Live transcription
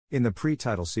In the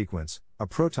pre-title sequence, a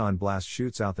proton blast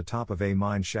shoots out the top of a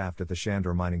mine shaft at the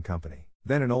Shandor Mining Company.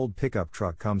 Then an old pickup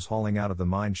truck comes hauling out of the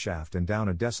mine shaft and down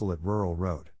a desolate rural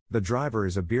road. The driver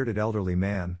is a bearded elderly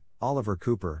man, Oliver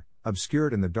Cooper,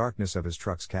 obscured in the darkness of his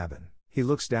truck's cabin. He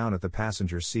looks down at the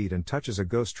passenger seat and touches a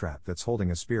ghost trap that's holding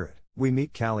a spirit. We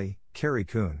meet Callie, Carrie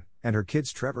Coon, and her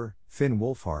kids Trevor, Finn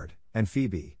Wolfhard, and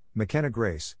Phoebe, Mckenna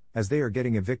Grace, as they are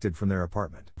getting evicted from their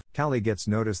apartment. Callie gets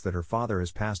notice that her father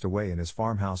has passed away in his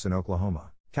farmhouse in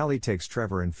Oklahoma. Callie takes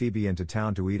Trevor and Phoebe into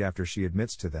town to eat after she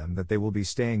admits to them that they will be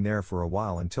staying there for a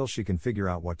while until she can figure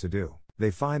out what to do.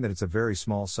 They find that it's a very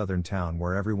small southern town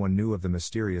where everyone knew of the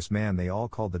mysterious man they all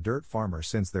called the Dirt Farmer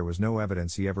since there was no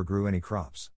evidence he ever grew any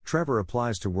crops. Trevor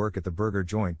applies to work at the burger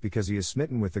joint because he is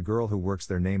smitten with the girl who works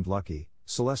there named Lucky,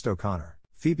 Celeste O'Connor.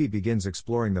 Phoebe begins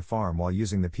exploring the farm while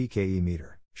using the PKE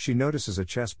meter. She notices a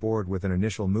chessboard with an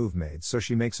initial move made, so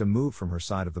she makes a move from her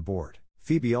side of the board.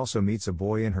 Phoebe also meets a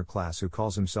boy in her class who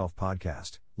calls himself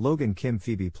Podcast. Logan Kim.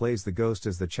 Phoebe plays the ghost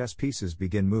as the chess pieces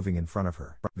begin moving in front of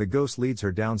her. The ghost leads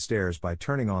her downstairs by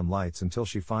turning on lights until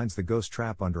she finds the ghost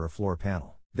trap under a floor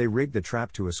panel. They rig the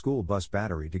trap to a school bus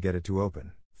battery to get it to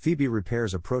open. Phoebe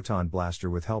repairs a proton blaster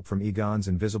with help from Egon's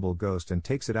invisible ghost and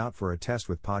takes it out for a test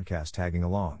with Podcast tagging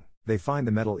along. They find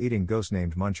the metal-eating ghost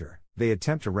named Muncher. They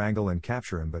attempt to wrangle and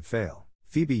capture him but fail.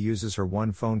 Phoebe uses her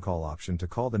one phone call option to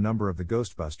call the number of the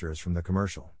Ghostbusters from the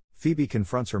commercial. Phoebe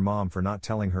confronts her mom for not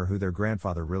telling her who their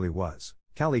grandfather really was.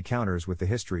 Callie counters with the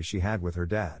history she had with her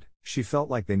dad. She felt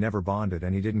like they never bonded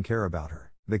and he didn't care about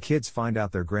her. The kids find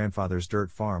out their grandfather's dirt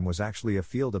farm was actually a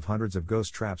field of hundreds of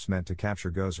ghost traps meant to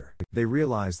capture Gozer. They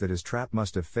realize that his trap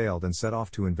must have failed and set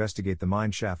off to investigate the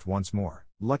mine shaft once more.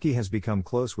 Lucky has become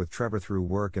close with Trevor through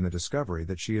work and the discovery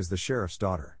that she is the sheriff's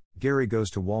daughter. Gary goes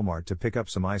to Walmart to pick up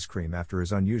some ice cream after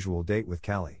his unusual date with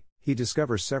Callie. He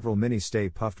discovers several mini-Stay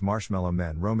Puft Marshmallow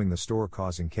Men roaming the store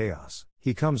causing chaos.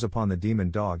 He comes upon the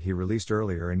demon dog he released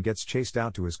earlier and gets chased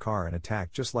out to his car and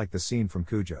attacked just like the scene from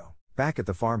Cujo. Back at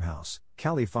the farmhouse,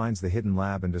 Callie finds the hidden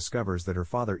lab and discovers that her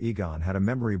father Egon had a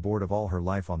memory board of all her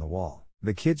life on the wall.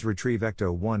 The kids retrieve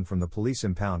Ecto-1 from the police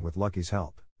impound with Lucky's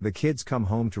help. The kids come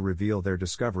home to reveal their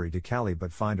discovery to Callie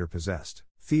but find her possessed.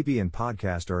 Phoebe and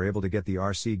Podcast are able to get the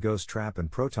RC ghost trap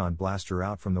and proton blaster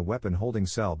out from the weapon-holding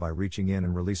cell by reaching in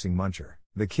and releasing Muncher.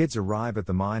 The kids arrive at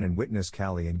the mine and witness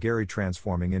Callie and Gary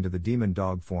transforming into the demon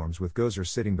dog forms with Gozer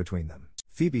sitting between them.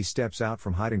 Phoebe steps out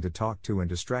from hiding to talk to and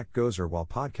distract Gozer while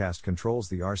Podcast controls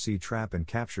the RC trap and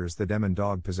captures the demon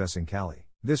dog possessing Callie.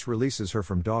 This releases her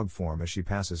from dog form as she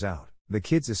passes out. The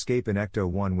kids escape in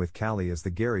Ecto-1 with Callie as the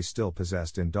Gary still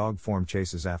possessed in dog form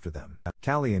chases after them.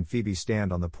 Callie and Phoebe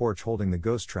stand on the porch holding the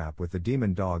ghost trap with the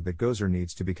demon dog that Gozer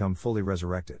needs to become fully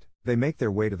resurrected. They make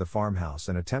their way to the farmhouse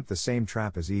and attempt the same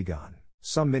trap as Egon.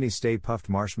 Some mini-Stay Puft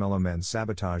Marshmallow Men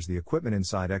sabotage the equipment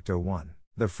inside Ecto-1.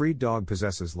 The freed dog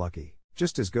possesses Lucky.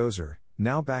 Just as Gozer,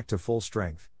 now back to full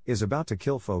strength, is about to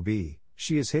kill Phoebe,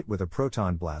 she is hit with a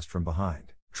proton blast from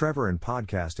behind. Trevor and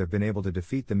Podcast have been able to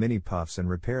defeat the mini-puffs and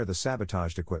repair the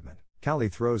sabotaged equipment. Callie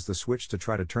throws the switch to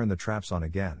try to turn the traps on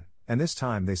again, and this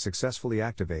time they successfully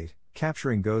activate,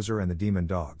 capturing Gozer and the demon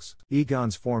dogs.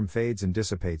 Egon's form fades and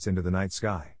dissipates into the night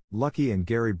sky. Lucky and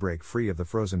Gary break free of the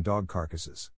frozen dog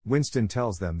carcasses. Winston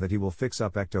tells them that he will fix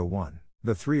up Ecto-1.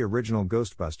 The three original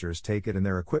Ghostbusters take it and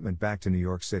their equipment back to New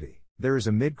York City. There is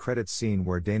a mid-credits scene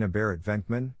where Dana Barrett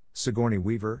Venkman, Sigourney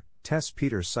Weaver, tests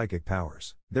Peter's psychic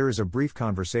powers. There is a brief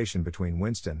conversation between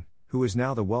Winston, who is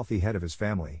now the wealthy head of his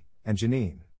family, and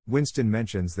Janine. Winston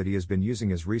mentions that he has been using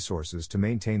his resources to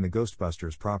maintain the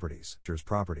Ghostbusters' properties.